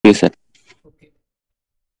you, sir. Okay.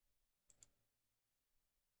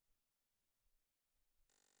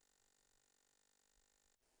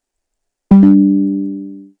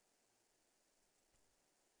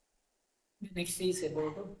 Next is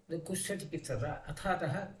about the kushtachikitsa.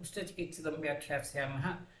 अथातः कुष्ठचिकित्सितं व्याख्यास्यामः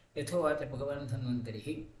यथोवाच भगवान् धन्वन्तरिः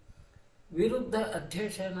विरुद्ध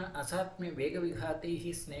अध्यक्षेण असात्म्य वेगविघातैः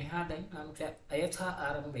स्नेहादयनां च अयथा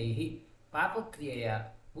आरम्भैः पापक्रियया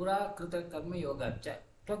पुरा कृतकर्मयोगाच्च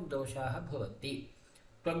त्वग्दोषाः भवन्ति.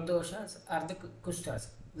 Twagdoshas are the kushtas,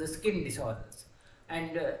 the skin disorders.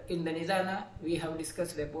 And in the Nidana, we have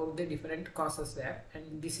discussed about the different causes there,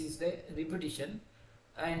 and this is the repetition.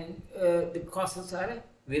 And the causes are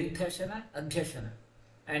Viruddhashana, Adhyashana,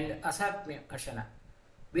 and Asatmya Ashana,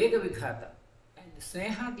 Vega Vighata, and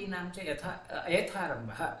Sneha Dinamcha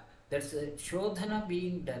Ayatharambha. That's Shodhana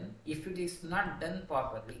being done if it is not done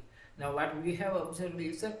properly. Now, what we have observed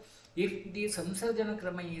is if the Samsarjana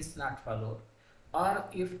Krama is not followed, or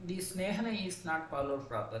if the snehana is not followed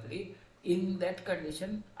properly, in that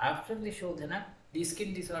condition, after the shodhana, the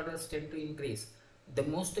skin disorders tend to increase. The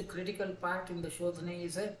most critical part in the shodhana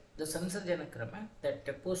is the samsarjana krama,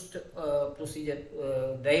 that post procedure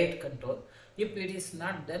diet control. If it is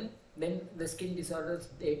not done, then the skin disorders,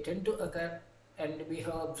 they tend to occur, and we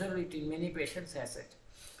have observed it in many patients as such.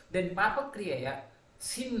 Then papa kriya,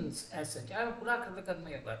 sins as such, purakrita karma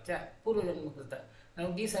yoga, purvajanmakrita.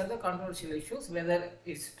 Now these are the controversial issues, whether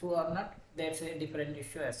it's true or not, that's a different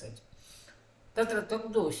issue as such. Tatra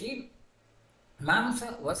tvagdoshi मांस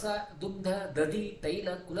वस दुग्ध दधि तैल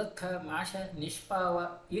कुलत्थ माश निष्पाव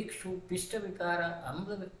इक्षु पिष्ट विकार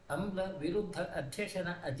अम्ल विरुद्ध अध्यशन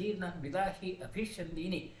अजीर्ण विदाहि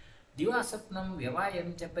अभिषन्दीनि दिवासप्नं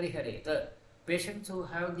व्यवायं च परिहरेत. Patients who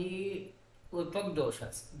have the tvag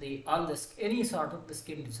doshas, any sort of the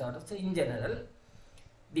skin disorders in general,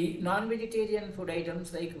 the non-vegetarian food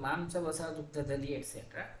items like mamsa, vasa, dugdha, dali,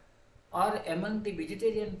 etc., or among the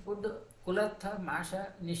vegetarian food, kulatha, masha,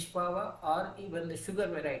 nishpava, or even the sugar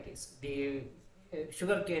varieties, the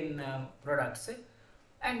sugarcane products,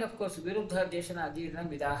 and of course viruddha, deshana, ajirna,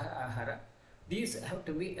 vidaha, ahara, these have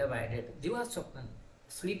to be avoided. Diva swapnan,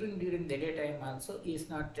 sleeping during the daytime also is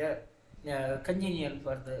not congenial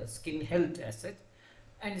for the skin health as such,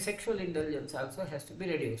 and sexual indulgence also has to be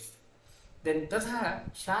reduced. Then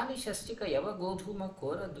तथा शालिषष्टिक यवगोधूम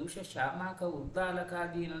core दूष श्यामाक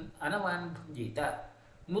उद्दालकादीन अनवान् भुञ्जीत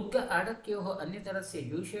मुद्ग आडक्योः अन्यतरस्य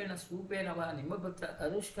यूषेण सूपेन वा निम्बपत्र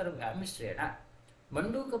अरुष्कर व्यामिश्रेण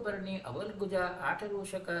मण्डूकपर्णी अवल्गुजा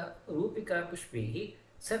आटरोषक रूपिका पुष्पैः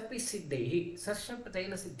सर्पिसिद्धैः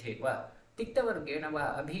सर्षपतैलसिद्धैः वा तिक्तवर्गेण वा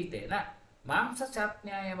अभीतेन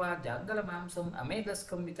मांसचाप्न्याय वा जाङ्गलमांसम्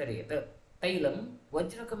अमेदस्कं वितरेत्. तैलं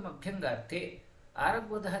वज्रकम् अभ्यङ्गार्थे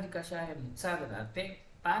आरग्वदहदि कषायं नित्सादनार्थे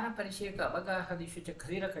पानपरिषेक अवगाहदिषु च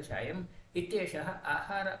खरीरकषायम् इत्येषः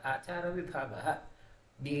आहार आचार विभागः.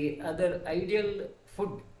 The other ideal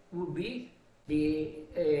food would be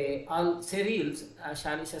the all cereals,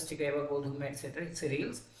 shalishastika eva godhuma, etc.,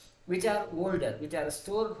 cereals which are older, which are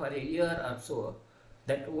stored for a year or so,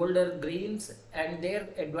 that older grains and their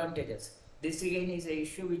advantages. This again is a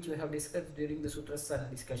issue which we have discussed during the Sutrasthana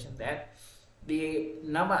discussion, that the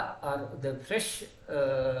nava or the fresh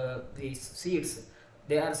these seeds,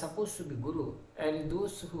 they are supposed to be guru, and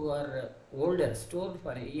those who are older, stored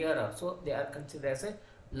for a year or so, they are considered as a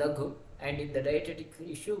laghu. And in the dietetic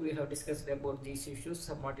issue, we have discussed about these issues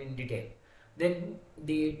somewhat in detail. Then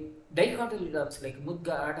the dicotyledons like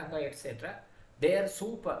mudga, ataka, etc., their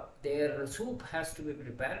soup has to be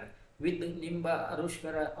prepared with nimba,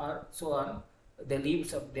 arushkara, or so on, the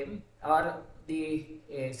leaves of them, or the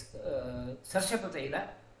sarshapataila,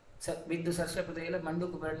 with the sarshapataila,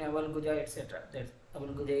 mandukuparni, avalguja, etc. That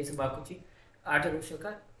avalguja is bakuchi,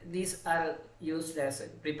 atarushaka. These are used as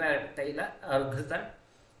prepared taila or ghata,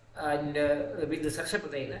 and with the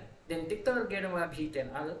sarshapataila. Then tiktavarga bhiten,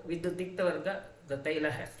 with the tiktavarga, the taila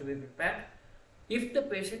has to be prepared. If the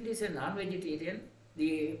patient is a non-vegetarian,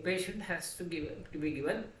 the patient has to be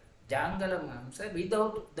given jangala mamsa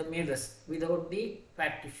without the medas, without the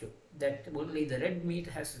fat tissue. That only the red meat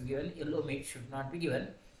has to be given, yellow meat should not be given.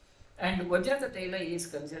 And Vajraka Taila is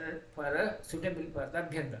considered for suitable for the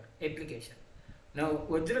Abhyanga application. Now,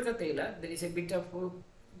 Vajraka Taila, there is a bit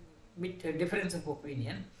difference of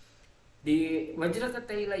opinion. The Vajraka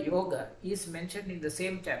Taila Yoga is mentioned in the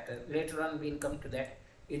same chapter. Later on, we will come to that.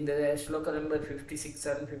 In the shloka number 56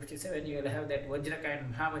 and 57, you will have that Vajraka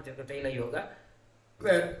and Mahavajraka Taila Yoga,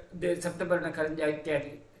 where the Saptaparna Karanja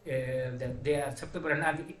Ityadi, they are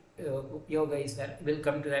Saptaparnadi Yoga is there. We will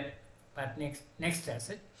come to that part next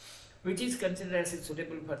asset, which is considered as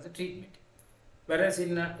suitable for the treatment. Whereas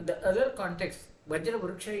in the other context,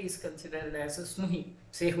 Vajravruksha is considered as a snuhi,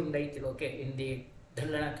 Sehunda itiloke in the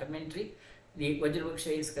Dhalana commentary. The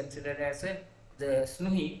Vajravruksha is considered as the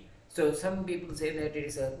snuhi. So some people say that it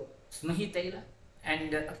is a snuhi taila,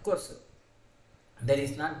 and of course there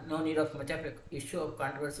is no need of much of an issue of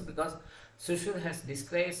controversy, because Sushruta has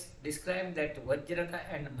described that Vajraka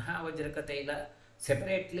and Mahavajraka taila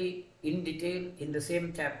separately in detail in the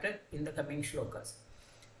same chapter in the coming shlokas.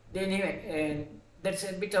 Anyway, that's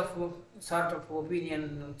a bit of sort of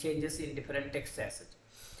opinion changes in different text assets.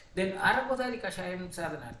 Then Arabodari Kashayam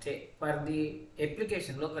Sadhanarthe, for the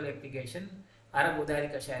application, local application,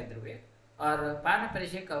 Arabodari Kashaya Druvya, or Pana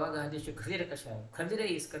Parishek Avagahadishu Khadira Kashayam. Khadira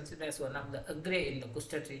is considered as one of the agre in the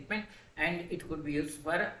Kushta treatment, and it could be used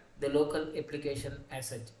for the local application as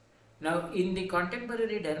such. Now, in the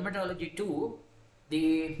contemporary dermatology too,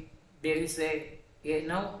 there is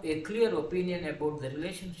now a clear opinion about the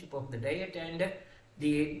relationship of the diet and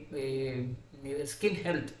the skin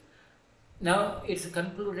health. Now it's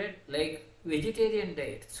concluded like vegetarian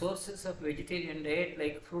diet, sources of vegetarian diet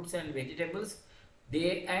like fruits and vegetables,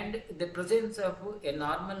 and the presence of a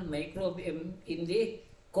normal microbiome in the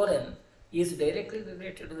colon is directly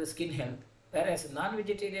related to the skin health, whereas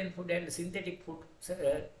non-vegetarian food and synthetic food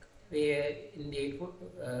in the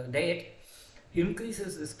diet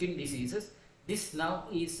increases the skin diseases. This now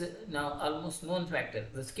is almost known factor.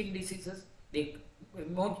 The skin diseases, the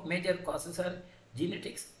major causes are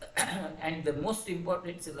genetics and the most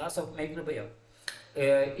important is the loss of microbiome.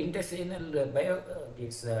 Intestinal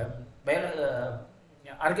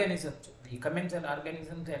organisms, the commensal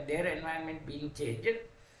organisms and their environment being changed,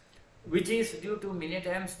 which is due to many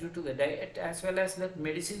times due to the diet as well as the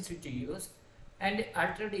medicines which you use, and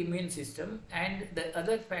altered immune system, and the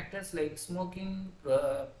other factors like smoking,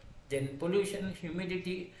 then pollution,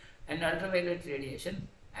 humidity and ultraviolet radiation,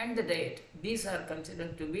 and the diet. These are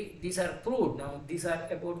considered to be, these are proved now, these are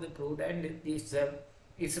about the proved, and this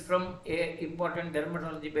is from a important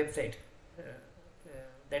dermatology website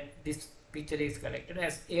that this picture is collected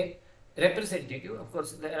as a representative. Of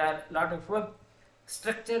course, there are a lot of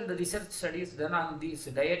structured research studies done on this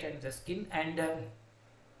diet and the skin, and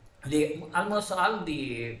almost all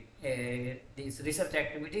these research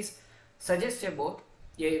activities suggest about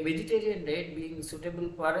a vegetarian diet being suitable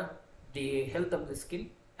for the health of the skin,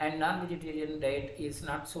 and non-vegetarian diet is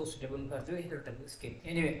not so suitable for the health of the skin.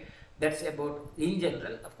 Anyway, that's about in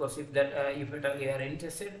general. Of course, if at all you are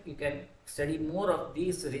interested, you can study more of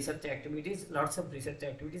these research activities. Lots of research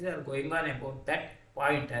activities are going on about that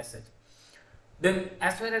point as such. Then,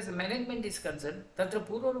 as far as the management is concerned, tatra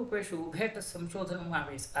purvarupeshu ubheta samshodhanam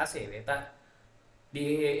aseveta.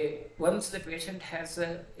 Once the patient has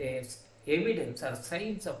evidence or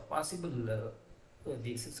signs of possible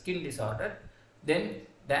this skin disorder, then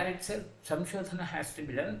there itself samshodhana has to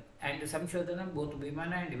be done, and samshodhana both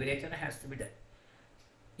vimana and virechana has to be done.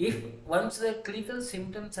 If once the clinical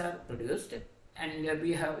symptoms are produced, and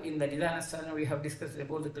we have in the Nidhanasthana we have discussed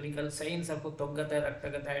about the clinical signs of Toggata,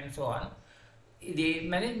 Raktagata and so on, the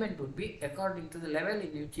management would be according to the level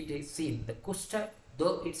in which it is seen. The kushta,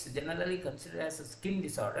 though it's generally considered as a skin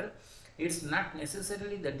disorder, it's not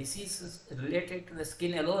necessarily the diseases related to the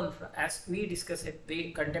skin alone, as we discuss at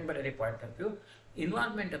the contemporary point of view.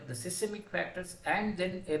 Involvement of the systemic factors and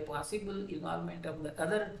then a possible involvement of the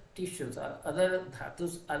other tissues or other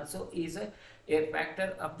dhatus also is a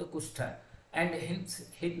factor of the kushta. And hence,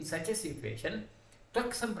 in such a situation,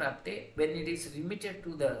 tvak samprapte, when it is limited to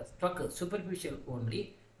the tvak superficial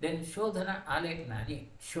only, then shodhana alepnani.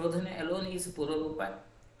 Shodhana alone is purarupa.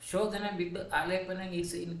 Shodhana with the alepana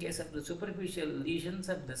is in case of the superficial lesions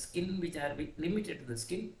of the skin which are limited to the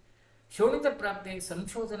skin. Shonita prapte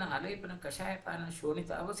samshodhana alepana kashayapana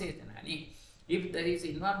shonita avasetanani. If there is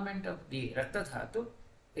involvement of the rakta dhatu,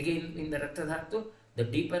 again in the rakta dhatu, the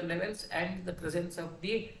deeper levels and the presence of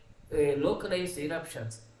the localized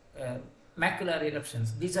eruptions, macular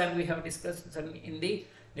eruptions. These are we have discussed some in the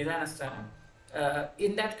Nidhanasthana.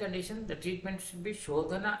 In that condition, the treatment should be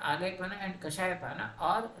Shodhana, Alepana and Kashayapana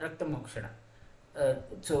or Rakta Mokshana.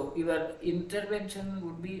 So your intervention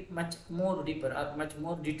would be much more deeper or much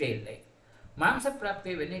more detailed. Like Mamsa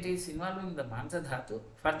Prapte, when it is involving the Mamsa Dhatu,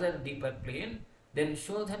 further deeper plane, then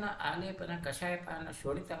Shodhana, Alepana, Kashayapana,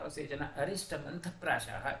 Shodhita Vasejana, Arista Mantha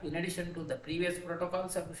Prashaha. In addition to the previous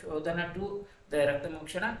protocols of Shodhana to the Rakta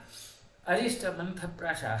Mokshana, Arista Mantha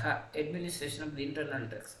Prashaha, administration of the internal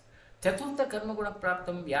drugs. चतुर्थ कर्मगुण प्राप्त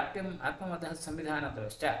व्याप्यम आत्मवद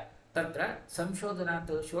संविधानतश्च तत्र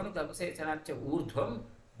संशोधनात् शोणित अवसेचनाच्च ऊर्ध्वं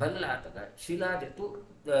बल्लातक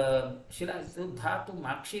शिलाजतु धातु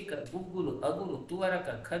माक्षिक गुग्गुलु अगुलु तुवरक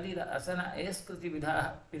खदिर असन अयस्कृति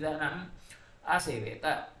विधानम् आसेवेत.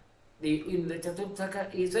 In the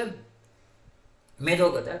Chaturthaka is a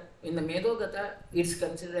Medogata. In the Medogata, it's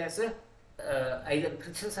considered as a either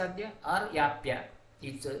Krishnasadhya or Yapya.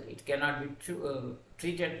 It cannot be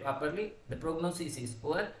treated properly. The prognosis is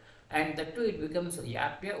poor, and that too it becomes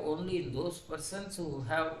Yapya only in those persons who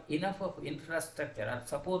have enough of infrastructure or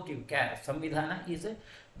supportive care. Samvidhana is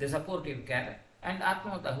the supportive care, and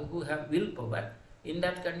Atmavata who have willpower. In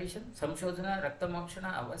that condition, Samshodhana,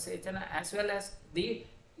 Raktamokshana, Avasechana, as well as the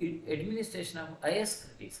administration of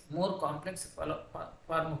ayaskriti, more complex form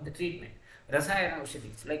of the treatment. Rasayana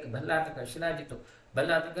Aushadhis, like Bhallataka, Shilajito.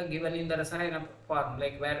 Bhallataka given in the Rasayana form,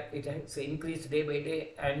 like where it has increased day by day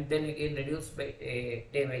and then again reduced by day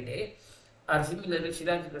by day. Or similarly,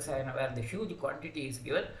 Shilajit Rasayana, where the huge quantity is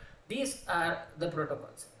given. These are the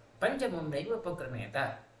protocols. Panchamam Naiva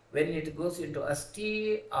Pakrameta, when it goes into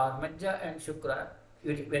Asti or Majja and Shukra,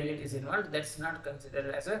 when it is involved, that's not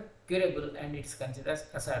considered as a curable and it's considered as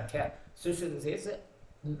asadhya. Sushruta says,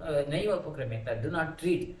 Naiva Pakrameta, do not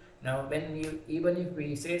treat. Now, when even if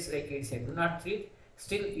we say like it says, do not treat,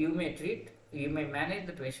 still you may treat, you may manage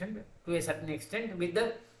the patient to a certain extent with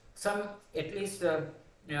some at least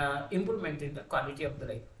improvement in the quality of the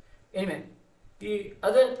life. Anyway, the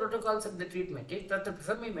other protocols of the treatment is Tatra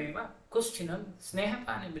Prasamimeva Kushtinam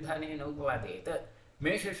Snehapani Vidhanena Upavadeta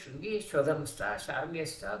Meshashringi Shodhamsta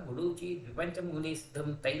Sharvyasta Guduchi Vipanchamuni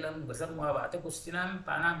Siddham Tailam Vasamvavata Kustinam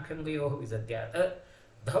Panabhyamgayo Vizatyata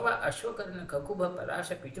Dhava Ashwakarna Kakuba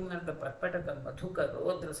Parasha Pitumartha Patpataka Madhuka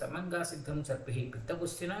Rodra Samanga Siddham Sarpihi Pitta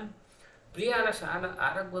Kustinam Priyala Shala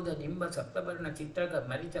Aragvada Nimba Saptaparna Chitraga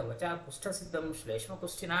Marita Vacha Kushtasiddham Shleshma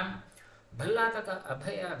Kustinam Bhallataka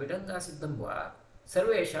Abhaya Vidanga Siddham Va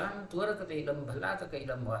Sarvesham Tuvarakatailam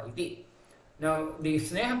Bhallataka Va iti. Now, the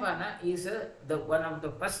Snehapana is the one of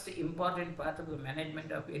the first important part of the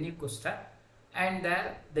management of any kushta, and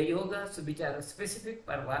there the yogas which are specific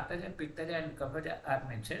for Vataja, Pittaja and Kafaja are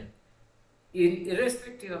mentioned.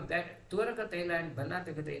 Irrespective of that, Tuvarakataila and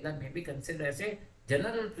Bhallataka Taila may be considered as a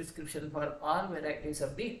general prescription for all varieties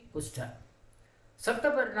of the kushta.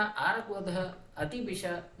 Saptaparna Arakodha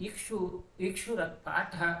Atibisha Ikshura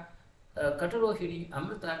Patha Katarohini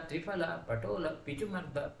Amrita Triphala Patola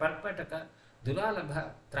Pichumarda Parpataka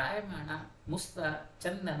Dulalabha Trayamana Musta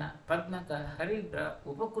Chandana Padmaka Haridra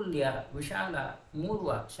Upakulya Vishala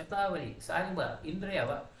Murva Shatavari Sariba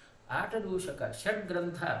Indrayava Atadushaka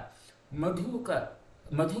Shadgrantha Madhuka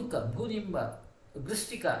Bhunimba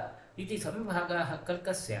Gristika Iti Samvagaha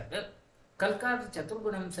Kalkasya Kalkat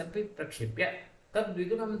Chaturgunam Sarpi Prakshipya Tad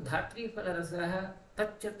Vigunam Dhatri Falarasraha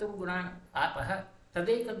Tat Chaturguna Apaha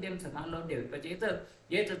Tadekadyam Samalodya Vipacheta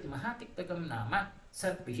Yetat Mahatiktakam Nama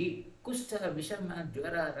Sarpihi Kushta Vishama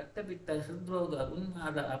Jwara Raktapitta Hridroga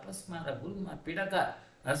Unmada Apasmara Gulma Pidaka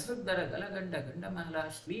Asrudara Galaganda Gandamala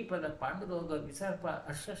Shlipala Panduroga Visarpa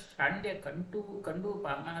Asha Shandya Kandu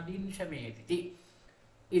Pamadin Shametiti.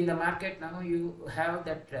 In the market now you have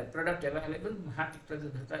that product available.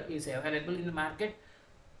 Mahatikta is available in the market,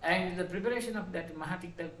 and the preparation of that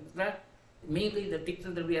Mahatikta, mainly the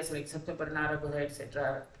Tikta Dravyas like Saptaparna, Aragodha,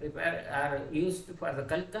 etc. are used for the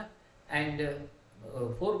Kalka, and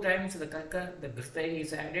 4 times the Kalka, the Grista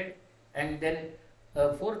is added, and then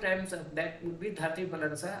 4 times of that would be Dhati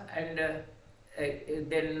Palarasa, and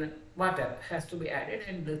then water has to be added,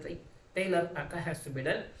 and the Taila Paka has to be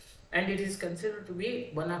done. And it is considered to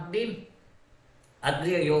be one of the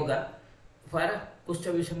Agriya Yoga for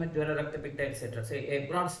Kushta Vishama Jwara Raktapitta, etc. Say a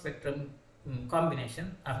broad spectrum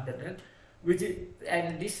combination of the drug,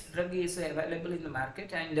 and this drug is available in the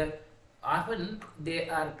market, and often they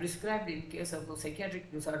are prescribed in case of psychiatric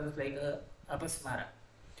disorders like apasmara.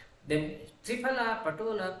 Then Triphala,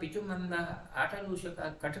 Patola, Pichumanda,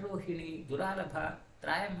 Atalushaka, Katarohini, Duralabha,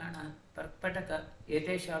 Trayamana, Parpataka,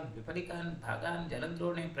 Etesham, Vipalikan, Bhagan,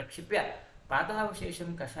 Jalandrone, Prakshipya,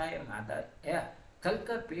 Padavashesham, Kashayam, Adaya,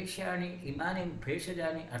 Kalka, Peshani, Imanim,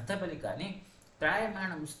 Peshajani, Arthapalikani,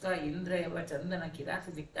 Trayamana, Musta, Indrayava, Chandana,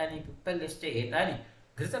 Kirata Diktani, Pippaleste, Etani,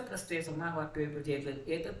 Grita Praste, Samavatu,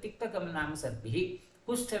 Eta Tiktakam Nam Sarpihi,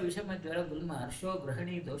 Kushta Vishama Jwara Gulma, Arsho,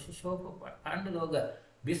 Grahani, Doshasho, Panduloga,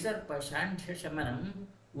 Visarpa, Shantya Shamanam,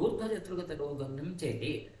 Urdhajatruga Rogam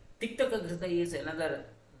Chedi. Tiktaka Grita is another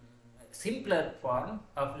simpler form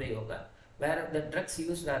of the yoga where the drugs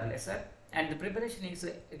used are lesser, and the preparation is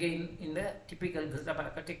again in the typical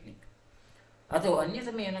Gritapaka technique. Although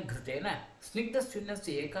Anyatamena Gritena, Snigdas Tunas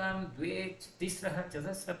Ekam, Dwe, Tisraha,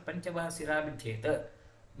 Chazasra, Panchava, Sirabhijeta,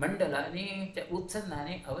 Mandalani,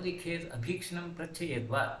 Utsanani, Avadikhes, Abhikshanam,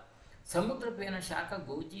 Prachayadva, Samudrapena Shaka,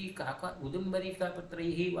 Goji, Kaka, Udumbarika,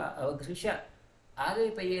 Patrihi, Avagrisha,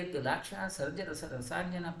 Arepayet, Laksha, Sarjarasa,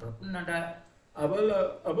 Rasanjana, Prapunada,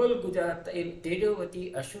 अबलकुजा तेजोवती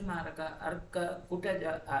अश्वनारक अर्क कुटज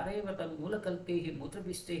आरेवतन मूलकल्पैः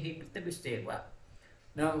मूत्रपिष्टैः पित्तपिष्टैः वा.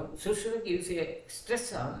 Now Sushruta gives a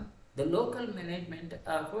stress on the local management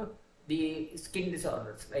of the skin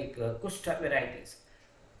disorders like kushta varieties,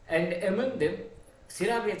 and among them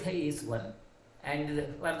Siravetha is one.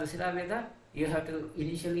 And for the Siravetha you have to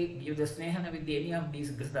initially give the snehana with any of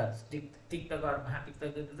these gritas, tikta or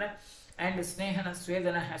mahatikta grita, and snehana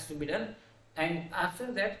swedana has to be done, and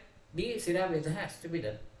after that the Siravetha has to be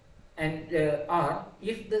done. And or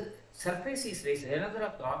if the surface is raised, another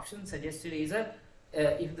of the options suggested is a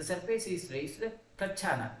if the surface is raised,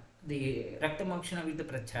 prachana, the raktamokshana with the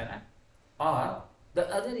prachana, or the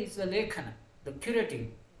other is the lekhana, the curating.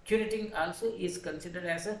 Curating also is considered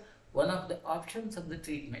as one of the options of the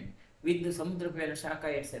treatment with the samudrapela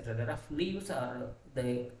shaka, etc. The rough leaves or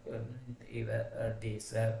the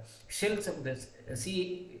these shells of the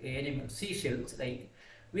sea animals, sea shells, like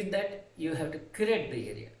with that you have to curate the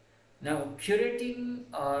area. Now, curating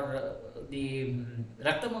or the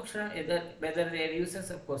Raktamokshana, whether they are uses,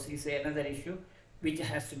 of course, is another issue which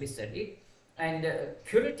has to be studied. And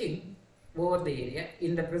curating over the area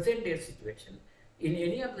in the present day situation, in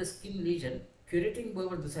any of the skin lesion, curating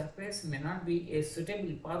over the surface may not be a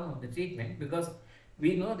suitable form of the treatment, because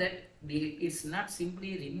we know that it's not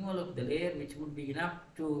simply removal of the layer which would be enough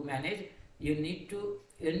to manage. You need to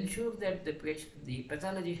ensure that the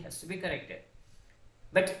pathology has to be corrected.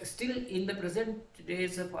 But still, in the present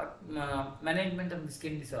days of management of the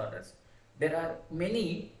skin disorders, there are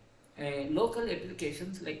many local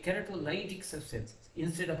applications like keratolytic substances.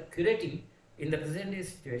 Instead of curating, in the present day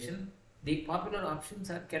situation, the popular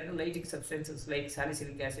options are keratolytic substances like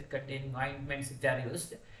salicylic acid containing ointments which are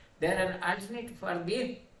used. They are an alternate for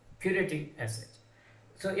the curating as such.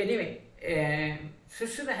 So anyway,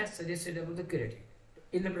 Sushruta has suggested about the curating.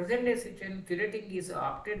 In the present day situation, curating is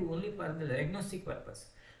opted only for the diagnostic purpose.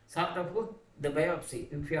 Sort of the biopsy,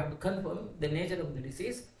 if you have to confirm the nature of the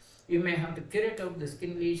disease, you may have to curate out the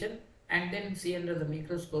skin lesion and then see under the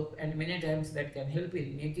microscope, and many times that can help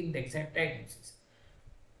in making the exact diagnosis.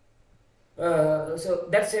 So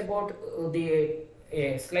that's about the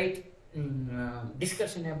slight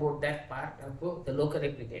discussion about that part of the local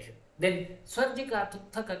application. Then Swarjika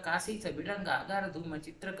Tuthaka Kasisa Vidanga Agara Duma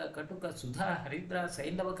Chitraka Katuka Sudha Haridra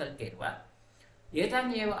Saindava Kalkerva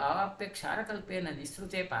Yetanyeva Avape Ksarakalpena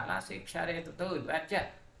Nisrute Palase Kshare Tato Vivacha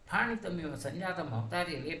Panitamiva Sanjata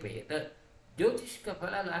Mavtari Lepayeta Jyotishka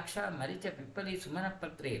Pala Laksha Maricha Pipali Sumana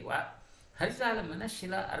Patreva Haritala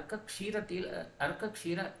Manashila Arkakshira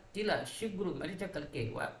Tila Shiguru Maricha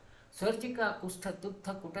Kalkerva Swarjika Kusta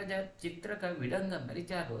Tutha Kutaja Chitraka Vidanga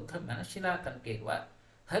Maricha Rotha Manashila Kalkerva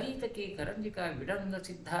Haritaki Karanjika Vidanga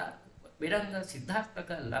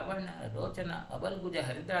Siddhartaka Lavana Rochana Abalguja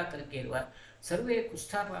Haridra Kalkerva Survey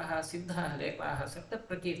Kustapaha Siddha Lepaha Sapta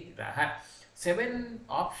Prakirtiraha. 7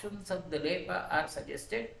 options of the lepa are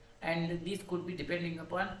suggested, and these could be depending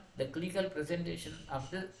upon the clinical presentation of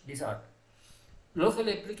the disorder. Local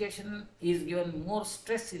application is given more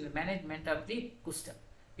stress in the management of the kusta.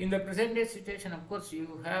 In the present day situation, of course,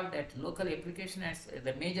 you have that local application as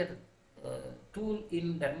the major tool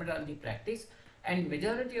in dermatology practice, and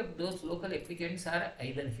majority of those local applicants are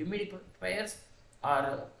either humidifiers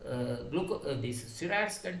or these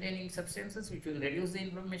steroids containing substances which will reduce the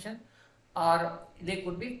inflammation, or they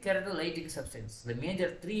could be keratolytic substances. The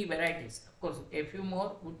major 3 varieties. Of course, a few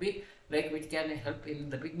more would be like which can help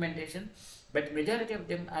in the pigmentation, but majority of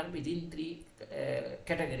them are within 3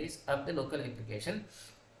 categories of the local application.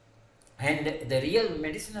 And the real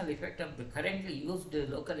medicinal effect of the currently used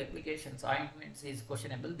local applications, ointments, is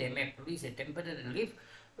questionable. They may produce a temporary relief,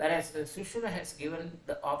 whereas the Sushruta has given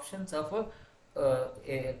the options of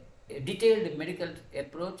a detailed medical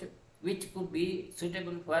approach which could be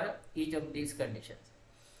suitable for each of these conditions.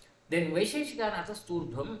 Then Vaisheshika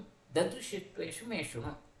Sturdham Dadrushitveshu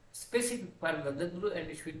Meshuna, specific for the Dadru and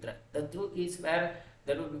Shvitra. Dadru is where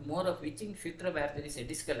there will be more of itching, Shvitra where there is a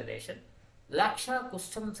discoloration. Laksha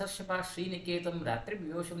Kustam Sarshapa Sriniketam Ratri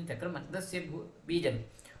Vyosham Chakramadasya Bijam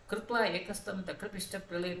Krutva Ekastam Takrapishta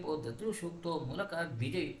Pralepo Dadru Shukto Mulaka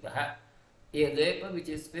Bijayuktaha, a lepa which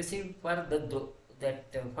is specific for Dadru,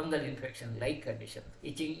 that fungal infection like condition,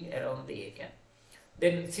 itching around the area.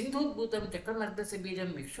 Then Sindhudbhutam Chakramadasya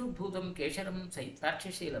Bijam Mikshubhutam Kesharam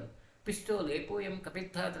Saitakshashilam Pisto Lepoyam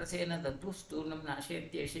Kapitha Trasena Dadru Sturnam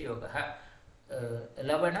Nashetyesha Yogaha.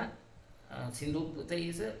 Lavana Sindhudbhuta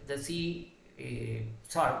is the sea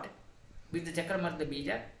salt with the chakramarda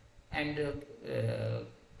bija and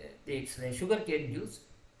the sugar cane juice,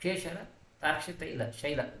 keshara, tarkshataila,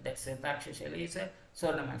 shaila, that's a tarksha shaila is a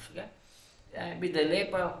swarnamakshika. with the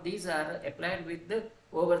lepa of these are applied with the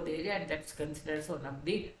over the area, and that's considered as one of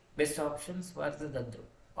the best options for the dadru.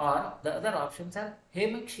 Or the other options are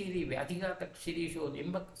hemakshiri vyadhigatakshirishو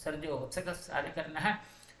nimbak sarjo vatsakas adikarnah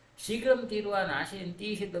शीघ्रं तीर्वा नाशयन्ती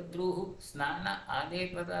हि दद्रुः स्नान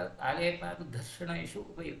आलेपाद घर्षणेषु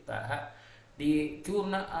उपयुक्ताः. The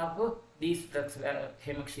churna of these drugs,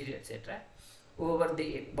 hemakshiri etc., over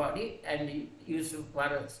the body and used for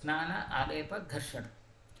snana, alepa, gharshana.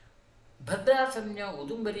 Bhadrasamya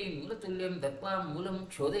udumbari mulatulyam dattva mulam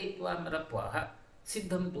kshodayitva marapvaha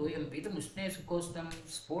siddham toyam pitamushne sukostam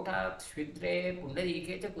spotat shvidre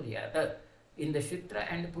pundarike cha kuryata. In the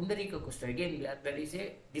Shitra and Pundarika Kushta, again there is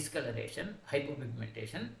a discoloration,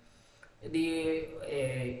 hypopigmentation.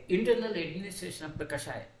 The internal administration of the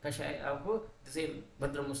Kashaya of the same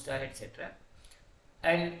Bhadramusta, etc.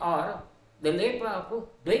 And or the lepa of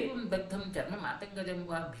Dvaipam Dagdham Charma Matangajam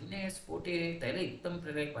va Bhine Spote Tailaktam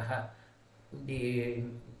Pralepaha. The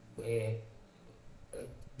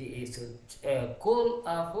coal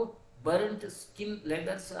of burnt skin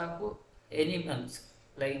leathers of animals,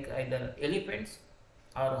 like either elephants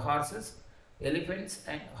or horses. Elephants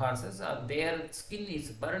and horses, their skin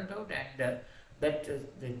is burnt out, and that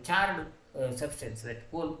the charred substance,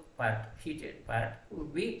 that coal part, heated part,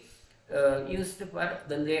 would be used for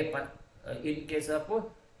the lepa in case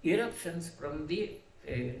of eruptions from the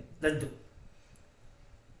dadru.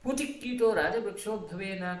 Putikito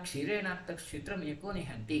Rajabrikshobhavena Kshirenaktak Shitram Yako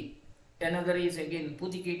Nihanti. Another is again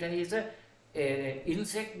Putikita is a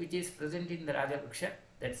insect which is present in the Rajabriksha,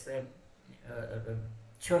 that's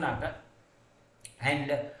Shonaka,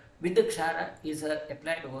 and with the Kshara is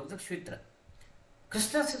applied over the Shvitra.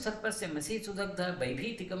 Krishnasya sarpasya masi sudagdha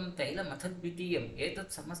vaibhitikam taila mathadvitiyam etat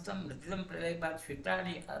samastam mritidam pralepat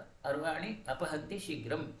shvitrani arvani apahanti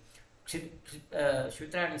shigram.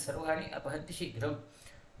 Shvitrani sarvani apahanti shigram.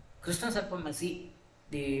 Krishna sarpa masi,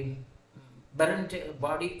 the burnt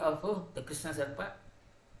body of the Krishna sarpa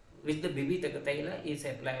with the bibhitaka taila is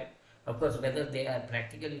applied. Of course, whether they are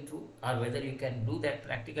practically true or whether you can do that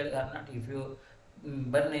practically or not, if you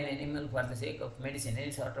burn an animal for the sake of medicine,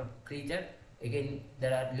 any sort of creature, again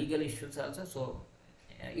there are legal issues also, so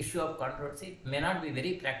issue of controversy may not be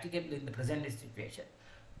very practicable in the present situation.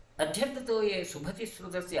 Adhyartato ye subhati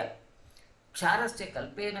srutasya ksharasya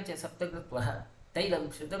kalpena cha saptagratvah tailam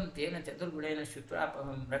shrutam tena chaturgudena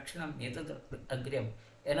shutrapaham rakshanam etad agryam.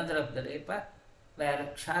 Another of the lepa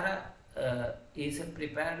where kshara is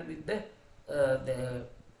prepared with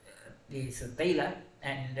this taila,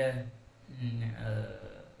 and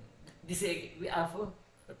this of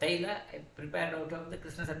taila prepared out of the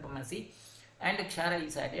Krishna Sarpamasi, and kshara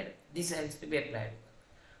is added. This has to be applied.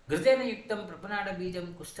 Gritena yuktam prapanada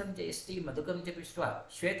bijam kushtam cha esti madukam cha pishva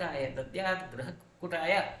shvetaya dadyat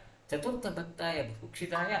grahakutaya chaturtha bhaktaya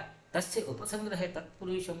bhukshitaya tasya upasangrahe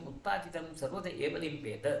tatpurusham utpatitam sarvata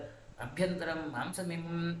evalimpeta abhyantaram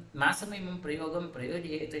masamimam prayogam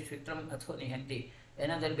prayojayeta shvitram atho nihanti.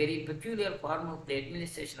 Another very peculiar form of the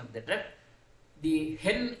administration of the drug. The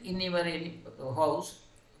hen in your house,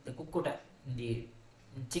 the kukkuta, the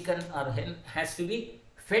chicken or hen, has to be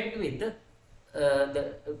fed with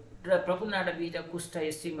the prapunada bija, kushta,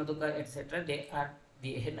 esti, maduka, etc.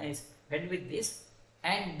 The hen is fed with this,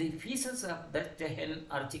 and the feces of that hen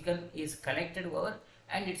or chicken is collected over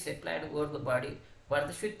and it's applied over the body for the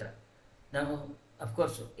shvitra. Now, of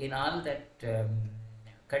course, in all that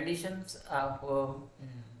conditions of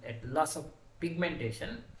loss of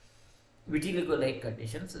pigmentation, vitiligo-like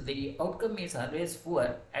conditions, the outcome is always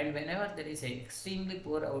poor, and whenever there is an extremely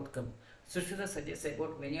poor outcome, Sushruta suggests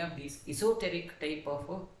about many of these esoteric type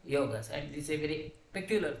of yogas, and this is a very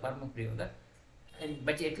peculiar form of yoga.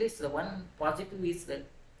 But at least the one positive is that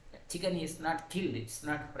chicken is not killed, it's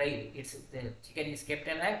not fried, the chicken is kept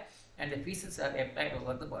alive, and the pieces are applied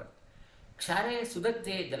over the body. Kshare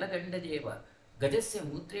sudagte jalagandajeva gajasya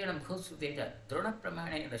mutrena bhosruteja drona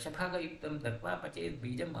pramane rashabhagayuktam darpa pachet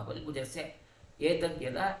bijam avalgujasya etad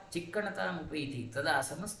yada chikkanata mupaiti tada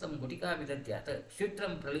samastam gutika vidatyat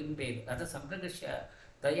shutram pralimped ata sampragasya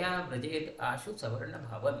taya vrajet ashu savarna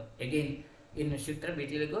bhavan. Again, in Shutra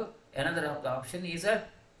vitiligo, another of the option is the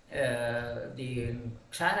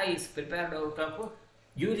kshara is prepared out of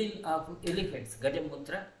urine of elephants,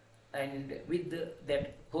 gajamutra, and with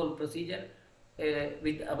that whole procedure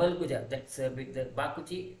with avalguja, that's with the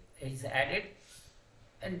bakuchi is added,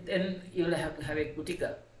 and then you will have to have a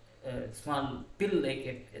kutika, small pill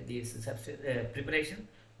like this preparation,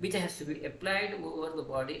 which has to be applied over the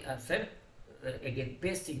body after again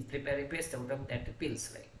pasting, prepare a paste out of that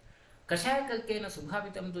pills like. Kashaya kalkena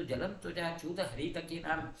subhavitam tu jalam tuja chuta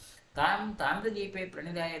haritakinam tam tamrajepe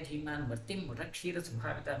pranidaya dhiman vartim mutakshira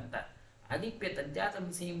subhavitanta अदीप्य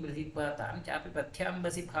तज्जातंसीं गृहीत्वा तां चापि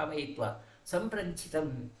पथ्याम्बसि भावयित्वा सम्प्रञ्चितं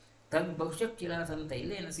तद्बहुशक्तिलासं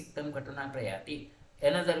तैलेन सिक्तं घटना प्रयाति.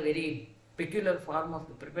 Another very peculiar form of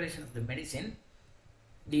the preparation of the medicine,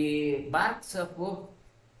 the barks of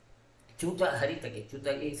chuta haritake.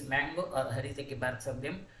 Chuta is mango or haritake barks of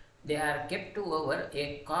them. They are kept over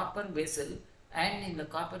a copper vessel, and in the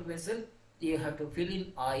copper vessel you have to fill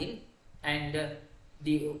in oil, and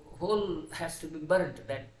the whole has to be burnt.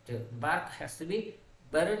 That bark has to be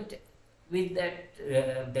burnt with that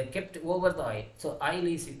they kept over the oil. So oil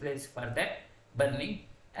is replaced for that burning,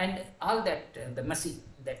 and all that the masi,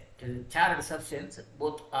 that charred substance,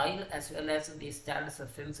 both oil as well as the charred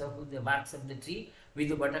substance of the barks of the tree with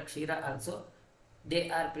the vatakshira also, they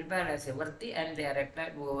are prepared as a varti, and they are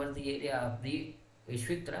applied over the area of the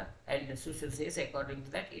Vishvitra, and Sushil says according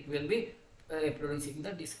to that it will be producing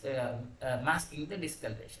the masking the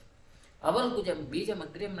discoloration. Avalkujam bijam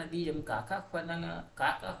agrim nadijam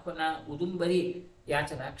kakahvana udumbari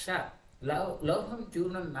yacharaksha lauham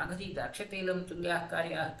churnam magadi dakshatelam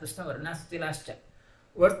tulyakarya krishna varnastilascha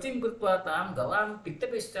वर्तिं कृत्वा तां गवां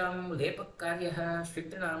पित्तपिष्टां लेपकार्यः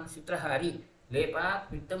श्वित्राणां श्वित्रहारी लेपात्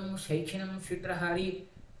पित्तं शैखिनं श्वित्रहारी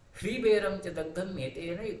ह्रीबेरं च दग्धम्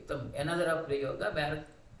एतेन युक्तम्. Another of the yoga where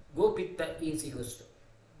gopitta is used.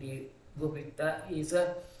 The gopitta is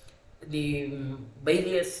the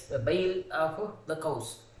bilious bile of the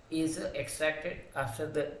cows is extracted after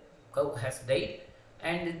the cow has died,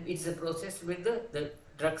 and it's a process with the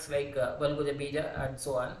drugs like valguja bija and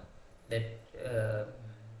so on. That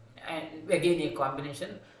and again a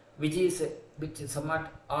combination which is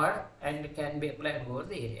somewhat odd and can be applied over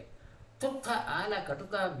the area. Tuktha ala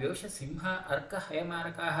katuka vyosha simha arka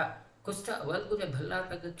hayamarakaha kusta avalguja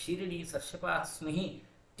bhallataka kshirini sarshapa smihi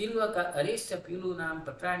tilvaka arishta pilunam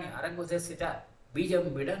patrani aragvajasita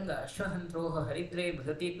bijam vidanga ashwahantroha haritre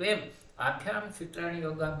bhati tvem abhyam shvitrani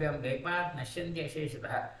yogabhyam lepat nashyanti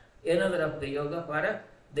asheshataha. Another of the yoga for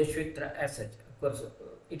the shvitra as such. Of course,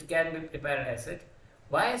 it can be prepared as such.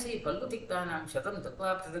 YC फल्गुतिक्तानां शतं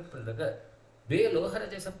तत्वा पृथक् पृथक् द्वे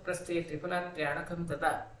लोहरजसप्रस्थे त्रिफलात्र्याणकं तथा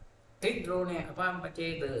त्रिद्रोणे अपां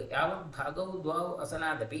पचेत् यावद्भागौ द्वौ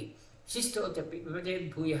असनादपि शिष्टौ च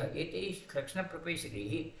विभजेद्भूयः एतैः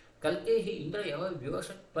कृष्णप्रपेशितैः कल्कैः इन्द्रयव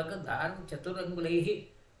विवशत्पगदारु चतुरङ्गुलैः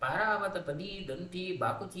पारावतपदी दन्ती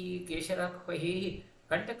बाकुची केशराह्वैः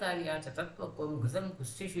कण्टकार्या च तत्त्वक्वं घृतं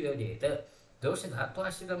कुस्तिषु योजयेत्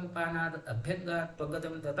दोषधात्वाश्रितं पानाद् अभ्यङ्गात्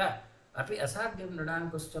त्वगतं तथा अपि असाध्यं नृणां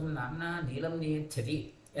कुष्ठं नाम्ना नीलं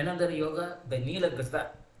नियच्छति. Another yoga, the Neela Grita,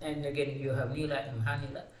 and again you have Neela and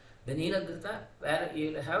Mahanila. The Neela Grita, where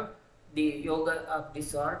you have the yoga of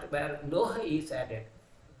this sort where loha is added,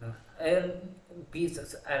 iron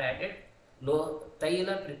pieces are added.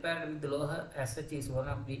 Taila prepared with the loha as such is one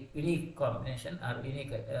of the unique combination or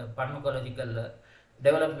unique pharmacological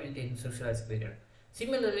development in Sushra's period.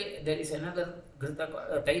 Similarly, there is another Grita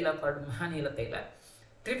Taila called Mahanila Taila.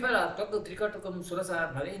 त्रिफल त्वग् त्रिकटुकं Surasa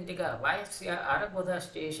नरेन्तिका वायस्य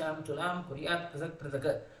आरब्धश्चेषां तुलां कुर्यात् पृथक् पृथक्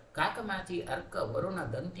काकमाची अर्क वरुण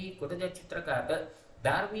दन्ती कुटज चित्रकाट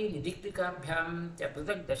दार्वी निदिक्तिकाभ्यां च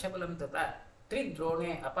पृथक् दशफलं तथा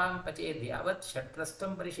त्रिद्रोणे अपां पचेद् यावत्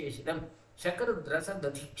षट्प्रस्थं परिशेषितं शकरुद्रस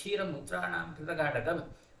दधिक्षीरमुद्राणां पृथगाटकं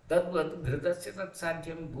तद्वत् घृतस्य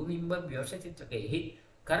तत्साध्यं भूनिम्बव्योषचित्रकैः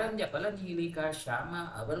करञ्जफलनीलिका श्यामा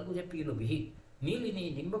अवल्गुजपीलुभिः नीलिनी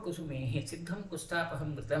निम्बकुसुमेः सिद्धं कुष्ठापहं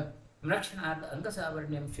कृतं मृक्षणात्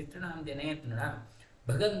अङ्गसावर्ण्यं चित्रणां जनयत् नृणां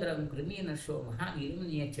भगन्द्रं कृमीनर्षो महानीलं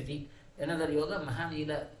नियच्छति. Another yoga,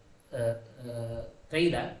 Mahanila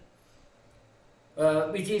Taila,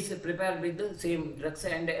 which is prepared with the same drugs,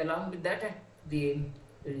 and along with that the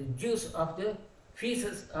juice of the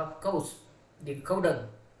feces of cows, the cow dung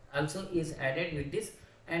also is added with this,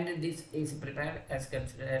 and this is prepared as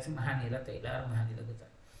considered as Mahanila Taila or Mahanila Gata.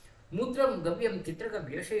 मूत्रं गव्यं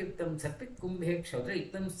चित्रकव्यशयुक्तं सर्पित् कुम्भे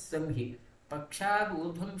क्षौद्रयुक्तं संहि पक्षाद्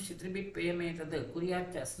ऊर्ध्वं शित्रिभिः पेयमेतद्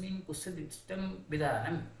कुर्याच्च अस्मिन् कुस्सदिष्टं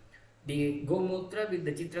विधानम्. The gomutra with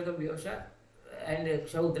the chitraka vyosha and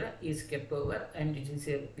kshaudra is kept over, and it is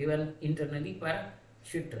given internally for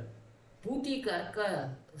shvitra. Puti karka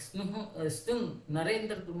stung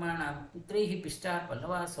narendra durmana putraihi pishta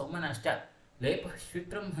pallava saumanashta lepah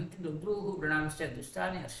shvitram hanti dudruhu pranamscha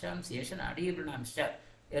dustani arsham seshan adi pranamscha.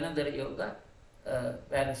 Another yoga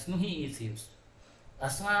where snuhi is used.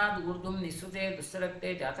 Asmad urdum nisute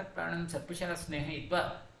dustarakte jatak pranam sarpisha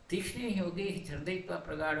snehitva तीक्ष्णे योगे हृदयित्वा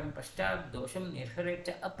प्रगाढ़ं पश्चात् दोषं निर्हरेच्च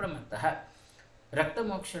अप्रमत्तः.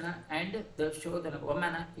 Raktamokshana and the Shodhana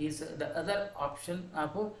Vamana is the other option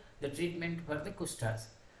of the treatment for the kushtas.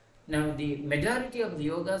 Now, the majority of the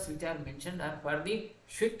yogas which are mentioned are for the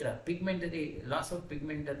shvitra, pigmentary loss of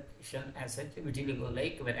pigmentation as such,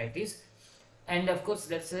 vitiligo-like varieties. And of course,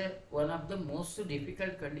 that's one of the most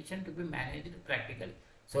difficult condition to be managed practically.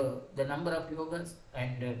 So, the number of yogas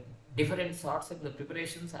and different sorts of the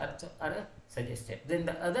preparations are suggested. Then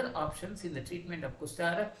the other options in the treatment of kushta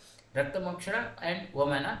are raktamokshana and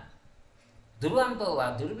vamana. दुर्वांतो वा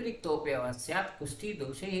दुर्विरिक्तोऽपि वा स्यात् कुष्ठी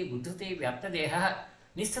दोषैः बुद्धते व्याप्तदेहः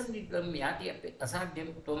निस्सन्दिग्धं याति अपि असाध्यं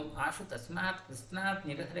त्वम् आशु तस्मात् कृष्णात्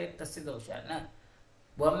निरहरेत् तस्य दोषः न.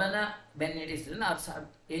 Vamana, when it is done, or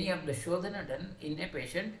any of the shodhana done in a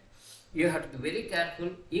patient, you have to be very careful.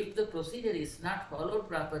 If the procedure is not followed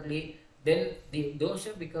properly, then the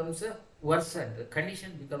dosha becomes worsened, the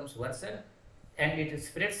condition becomes worsened, and it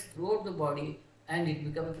spreads throughout the body and it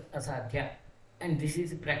becomes asadhya. And this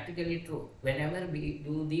is practically true. Whenever we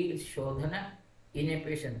do the shodhana in a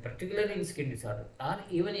patient, particularly in skin disorder or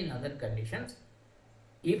even in other conditions,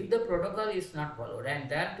 if the protocol is not followed, and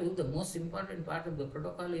that too, the most important part of the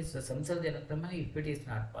protocol is the samsarjana krama, if it is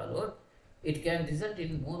not followed, it can result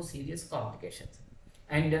in more serious complications.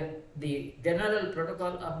 And the general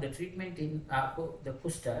protocol of the treatment in the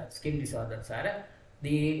kushta skin disorders are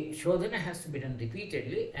the shodhana has to be done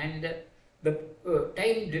repeatedly, and the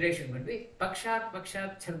time duration would be pakshat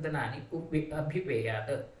chardhanani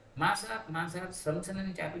abhipeyat masat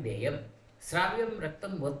samsanam chapi deyam sravyam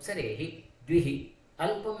raktam vatsarehi dvihi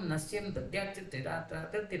alpam nasyam dadyat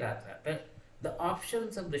tiratra. The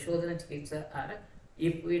options of the shodhana chikitsa are,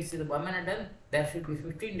 if it's the vamana done, there should be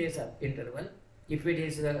 15 days of interval. If it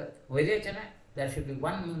is virechana, there should be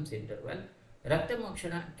 1 month's interval. Rakta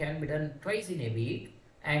mokshana can be done twice in a week,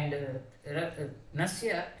 and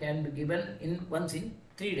nasya can be given once in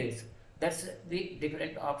 3 days. That's the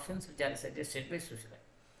different options which are suggested by Sushila.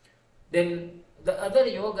 Then the other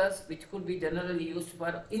yogas which could be generally used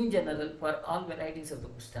for, in general, for all varieties of the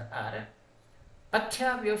kushta are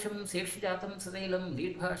Pathya Vyosham Sekshijatam Sadailam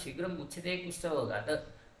Leadha Shigram Uchite Kustavagata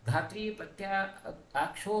Dhatri Pathya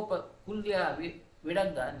Akshopa Kulya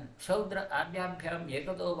Vidangan Shaudra Adyabhyam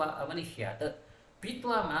Ekadova Avanishyat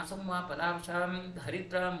Pitva Masam Palavasham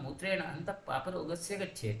Haritram Mutrena Anta Paparogasya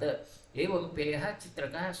Gaccheta Evam Peha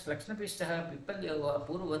Chitraka Slakshnapishtha Pipalyava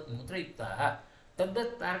Purvat Mutraitaha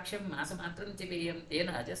Taddat Parksham Masamatram Chivayam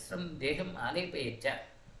Tena Ajastram Deham Alepecha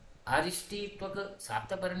Aristi Twaka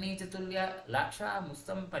Saptaparani Chatulya Laksha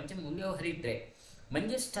Mustam Panchamulyo Haridre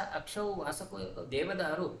Manjistha Akshav Vasako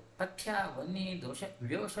Devadaru Pathya Vani Dosha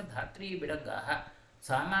Vyosha Dhatri Vidangaha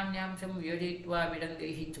Samanyamsham Vyoditva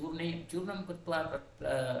Vidangehi Churnam Kutva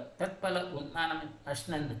Tatpala Unmanam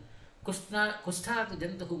Ashnan Kushthat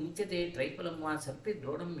Jantuhu Muchate Tripalam Va Sarpi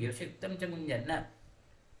Drodam Yoshiktam Chamunjanna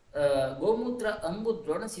Gomutra Ambu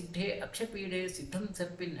Drona Siddhe Akshapide Siddham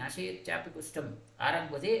Sarpin Nashe Chapikushtam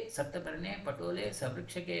Aragvade Saptaparne Patole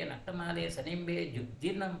Sabrikshake Naktamale Sanimbe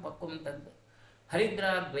Jirnam Pakum Tad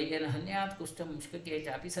Haridra Dvayan Hanyat Kustam Mushkake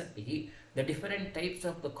Chapisarpihi. The different types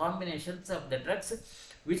of the combinations of the drugs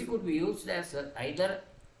which could be used as either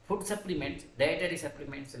food supplements, dietary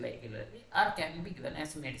supplements regularly, or can be given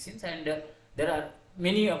as medicines, and there are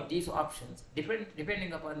many of these options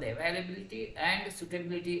depending upon the availability and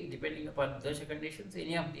suitability, depending upon dosha conditions.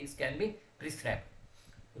 Any of these can be prescribed.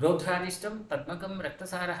 Rodhradishtam Padmakam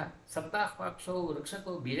Raktasaraha Saptahvaksho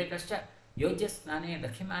Rukshako Bijakascha Yojas Nane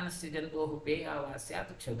Dakhimanasya Jantohu Peyava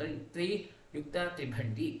Syat Kshaudari Yukta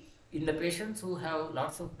Tribhandi. In the patients who have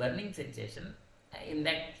lots of burning sensation, in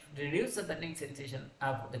that reduce the burning sensation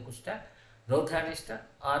of the kushta, Rodhradishta,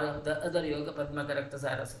 or the other yoga Padmaka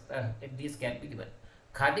Raktasara Sapta, these can be given.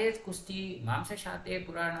 Khades Kusti, Mamsa Shate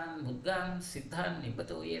Puranan, Mudgan, Siddhan,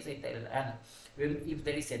 Nibato, yes, and if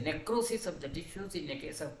there is a necrosis of the tissues in a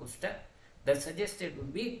case of kushta, the suggested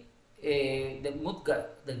would be the Mudga,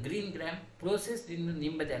 the green gram, processed in the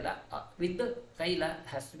Nimbadela with the Kaila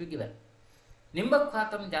has to be given.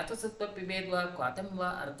 Nimbakvatam Jatasatva Pibedva,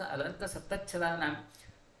 Kwatamva, Artha Alarka Saptachadana,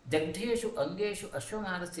 Jagdheshu Angeshu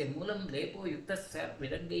Ashwamarasya Mulam Lepo Yuktasya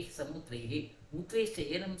Vidangehi Samutrehi, Mutresha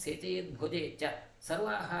Yenam Setayed Bhojecha,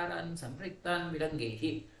 Sarvaharan Sampriktan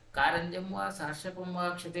Vidangehi, Karanjamva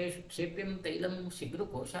Sashapamva Kshateshu Kshepyam Tailam Shigru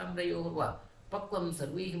Koshamrayorva, Pakvam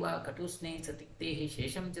Sarvihva Katusne Satiktehi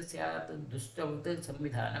Shesham Chasyat Dustavta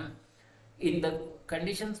Samvidhanam. In the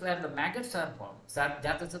conditions where the maggots are formed,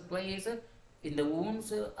 Jatasatva is in the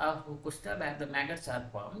wounds of kushta where the maggots are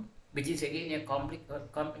formed, which is again a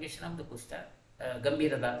complication of the kushta,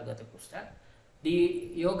 Gambhira Dhatugata kushta.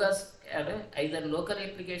 The yogas are either local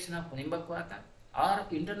application of Nimbakvata or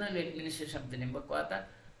internal administration of the Nimbakvata,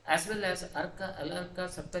 as well as Arka, Alarka,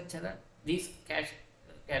 Saptachara, these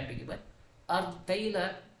can be given, or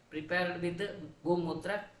Taila prepared with the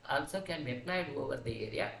gomutra also can be applied over the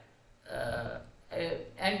area.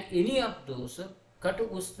 And any of those katu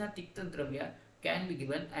usna tikta dravya can be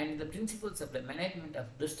given, and the principles of the management of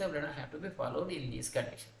dushta vrana have to be followed in these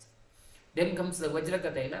conditions. Then comes the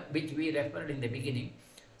Vajrakataila, which we referred in the beginning.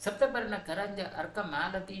 Saptaparna Karanja Arka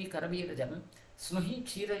Malati Karavirajam Snuhi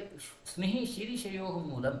Shirishayoh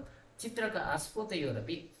Mulam Chitraka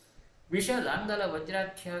Aspotayorapi Visha Landala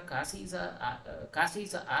Vajrakhya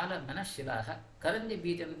Kasisa Ala Manashilaha Karanja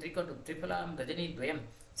Beatam Trikatu Tripalam Rajani Dwayam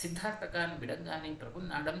Siddhartakan Vidangani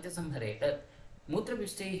Prapunadam Samhareta Mutra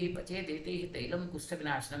Vistehi Pache Deti Tailam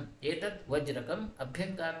Kustavinashnam Etat Vajrakam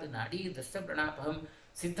Abhyangat Nadi Dasta Pranapaham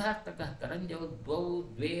Siddhartaka Karanjo Dvau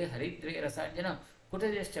Dve Haritve Rasanjana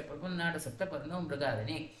Kutajascha Prapunada Saptaparno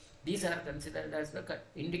Mragadani. These are considered as the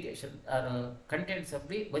indication or contents of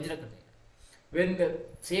the Vajrakataya. When the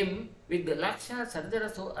same with the Laksha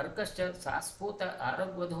Sardaraso Arkascha Saspota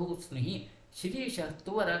Aragvadhu Snihi Shirisha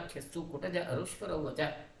Tuvara Kestu Kutaja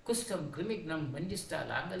Arushkaravaja Kustam Krimignam Manjista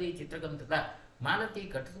Langali Chitrakam Tata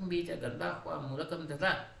Malati Katumbicha Gandakwa Murakam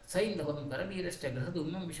Tata Saindavam Karamirasta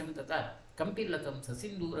Grahadumam Visham Tata Kampilakam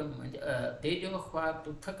Sasinduram Tejohwa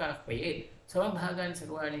Tuthaka Paye Samabhagan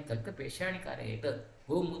Sarvani Kalka Peshani Kareta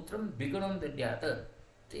Gomutram Bigunam Dadyata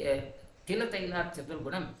Tilatailat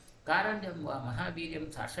Chaturgunam Karanjam va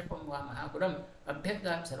Mahaviryam Sashapam va Mahapuram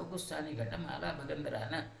Abhyagam Sarvustani Gatamala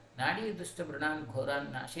Magandarana Nadi Dushtabranam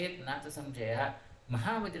Ghoran Nashet Nata Samjaya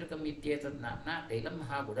Mahavajrakam Ityetad Namna Tailam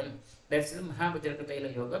Mahabudam. That's the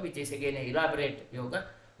Mahavajrakataila Yoga, which is again an elaborate yoga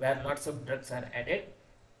where lots of drugs are added.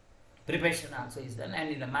 Preparation also is done, and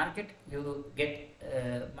in the market you get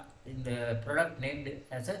in the product named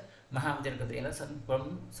as a Mahavajrakataila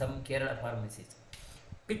from some Kerala pharmacies.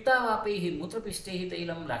 Pittavapaihi mutrapishtahi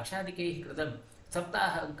tailam lakshadikaihi kritam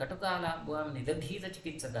saptaham katukala buam nidadhita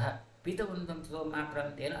chikitsakaha pitavundam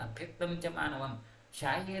somaprantena abhyaktam cha manavam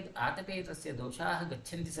shayed atapetasya doshaha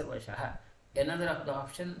gachanti sarvashaha. Another of the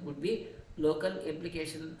option would be local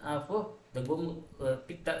application of the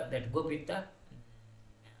pitta, that gopitta,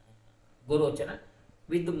 gorochana,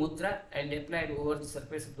 with the mutra and applied over the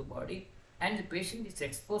surface of the body, and the patient is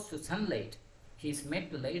exposed to sunlight. He is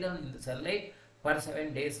made to lie down in the sunlight for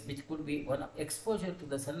 7 days, which could be one of exposure to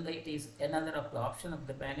the sunlight is another of the option of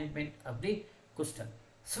the management of the kushta.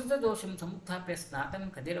 Sruta dosham samuthapya snatam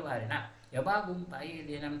khadiravarina yabagum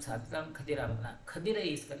payedenam sadham khadiramana. Khadira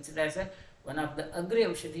is considered as one of the agri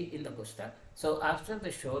aushadhi in the kushta. So after the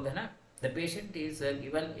shodhana, the patient is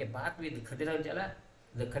given a bath with khadira jala,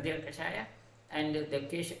 the khadira kashaya, and the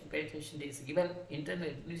patient is given internal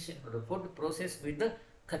administration for the food processed with the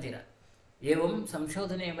khadira. एवं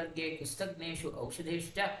संशोधने वर्गे कुष्ठग्नेषु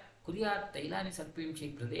औषधेषु च कुर्यात् तैलानि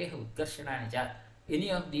सर्पिंषि प्रदेह उत्कर्षणानि च. Any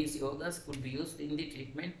of these yogas could be used in the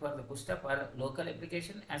treatment for the kushta for local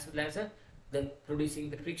application as well as the producing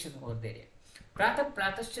the friction over there. Pratah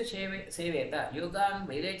pratascha seveta yogan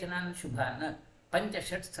vairechanan shubhan pancha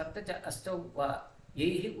shat sapta cha astau va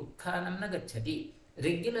yehi utthanam na gacchati.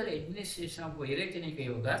 Regular administration of vairechanika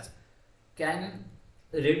yogas can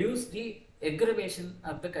reduce the aggravation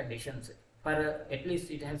of the conditions. For at least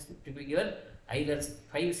it has to be given either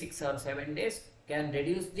 5, 6 or 7 days can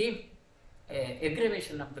reduce the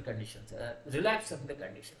aggravation of the conditions, relapse of the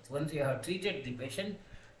conditions. Once you have treated the patient,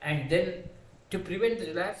 and then to prevent the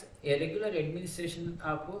relapse, a regular administration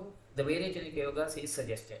of the Vairechanika yogas is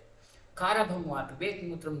suggested. Karabhamva pibet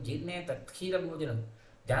mutram jirne tatkira bhojanam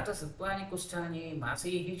jata sattvani kusthani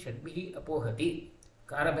masehi shadbihi apohati.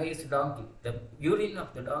 Karabha is donkey. The urine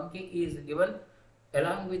of the donkey is given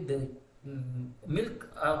along with the milk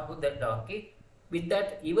of the donkey. With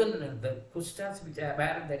that, even the kushtas which are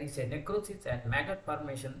where there is a necrosis and maggot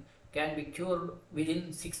formation can be cured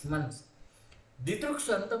within 6 months.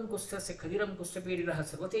 Ditrukshantam kustasya khadiram kushtapiridah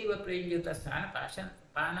sarvataiva prayuta snana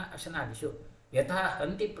pana ashanadishu yatha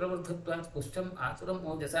hanti pravardhatvat kushtam aturam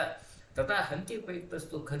ojasa tata hanti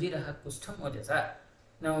upayuktastu khadirah kushtam ojasa.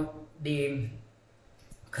 Now, the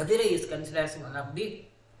khadira is considered as one of the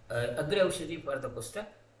agri-aushadhi for the kushta.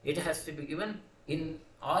 It has to be given in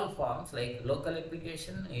all forms like local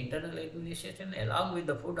application, internal administration, along with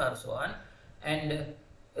the food or so on. And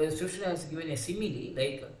Sushra has given a simile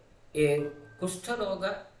like a kushta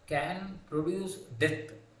roga can produce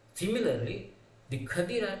death. Similarly, the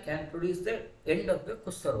khadira can produce the end of the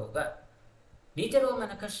kushta roga. Nicharo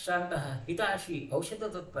manakashrantaha hitashi aushadha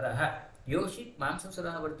tatparaha yoshit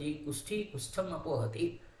mamsasaravarti kushti kushtam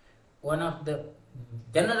apohati. One of the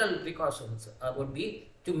general precautions would be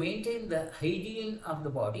to maintain the hygiene of the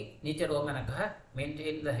body. Nicharomanakaha,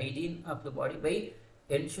 maintain the hygiene of the body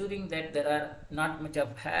by ensuring that there are not much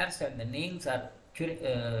of hairs and the nails are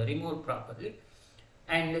removed properly.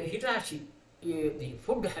 And hitashi, the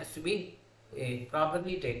food has to be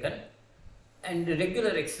properly taken, and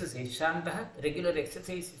regular exercise, shantah, regular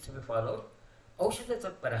exercise is to be followed. Aushadha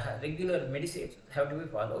tatparaha, regular medicines have to be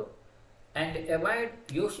followed, and avoid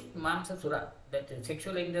yoshit mamsa sura, that is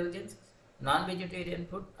sexual indulgence, non-vegetarian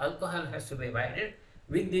food, alcohol has to be avoided.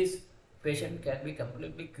 With this, patient can be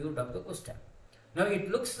completely cured of the kushta. Now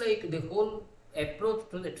it looks like the whole approach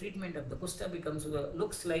to the treatment of the kushta becomes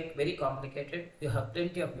looks like very complicated. You have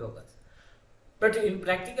plenty of yogas. But in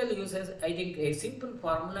practical uses, I think a simple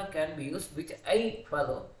formula can be used, which I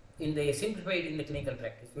follow in the simplified in the clinical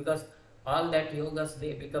practice, because all that yogas,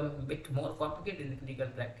 they become a bit more complicated in the clinical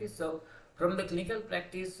practice. So from the clinical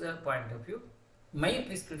practice point of view, my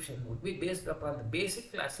prescription would be based upon the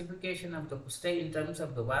basic classification of the kushta in terms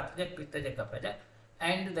of the vataja, pittaja, kapaja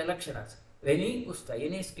and the lakshanas. Any kushta,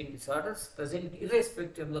 any skin disorders present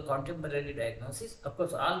irrespective of the contemporary diagnosis. Of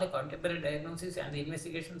course, all the contemporary diagnosis and the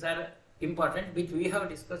investigations are important, which we have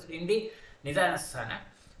discussed in the Nidhanasthana.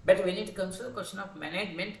 But when it comes to the question of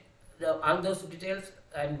management, all those details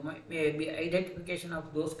and maybe identification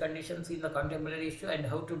of those conditions in the contemporary issue and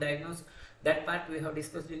how to diagnose, that part we have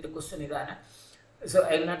discussed in the Kushta Nidhana. So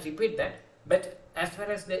I will not repeat that. But as far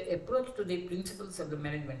as the approach to the principles of the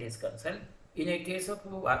management is concerned, in a case of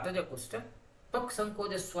Vataja Kushta, Pak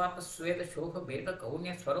Sankoja Swapa Sweda Shokha Veda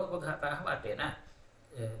Kaunya Swaropagataha Vatena,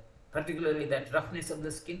 particularly that roughness of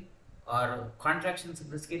the skin or contractions of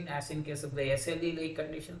the skin, as in case of the SLE-like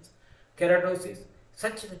conditions, keratosis,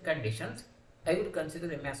 such conditions, I would consider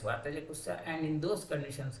them as Vataja Kushta, and in those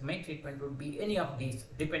conditions, my treatment would be any of these,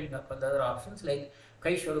 depending upon the other options like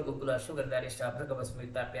Kaishora Gugula, Sugardarishta,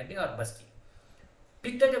 Abrakavasmita, Pyadi, or Basti.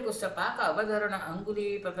 Pittaja Kushta Paka, Avadharana,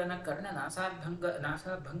 Anguli, Patana, Karna,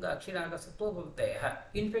 Nasabhanga, Akshiraga, Satobhavteha,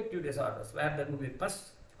 infective disorders, where there would be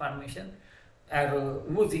pus formation,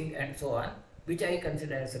 oozing, and so on, which I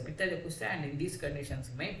consider as a Pittaja Kushta, and in these conditions,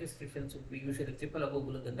 my prescriptions would be usually triple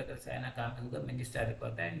Agogula, Gandhakarsayana, Kamanga,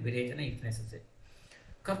 Manjistharikota, and Virejana if necessary.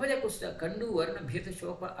 Kapaja Kushta, Kandu, Varna, Bhita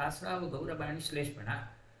Shopa, Asrava, Gauravani, Shleshmana,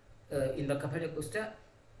 in the Kapaja Kushta,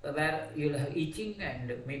 where you will have itching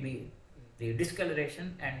and maybe the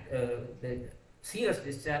discoloration and the serious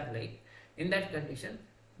discharge, like in that condition,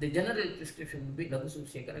 the general prescription would be Laghusu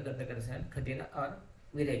Shekara, Gandhakarsayana, Khadira, or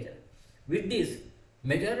Virejana. With this,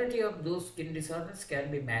 majority of those skin disorders can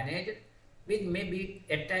be managed with maybe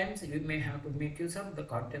at times you may have to make use of the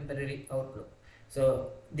contemporary outlook.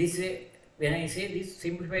 So this when I say this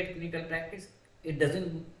simplified clinical practice, it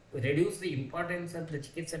doesn't reduce the importance of the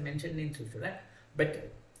chikitsa mentioned in Sushruta,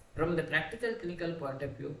 but from the practical clinical point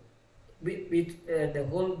of view, with the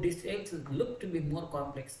whole details look to be more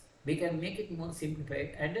complex, we can make it more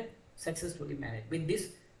simplified and successfully managed. With this,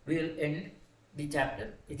 we will end the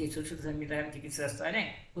chapter. It is Sushruta Samhitayam Chikitsasthane,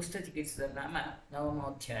 kushtachikitsa nama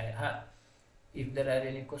navamodhyayaha. If there are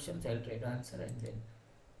any questions, I will try to answer, and then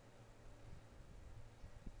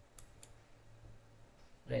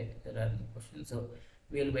right, there are no questions, so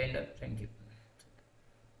we will wind up. Thank you.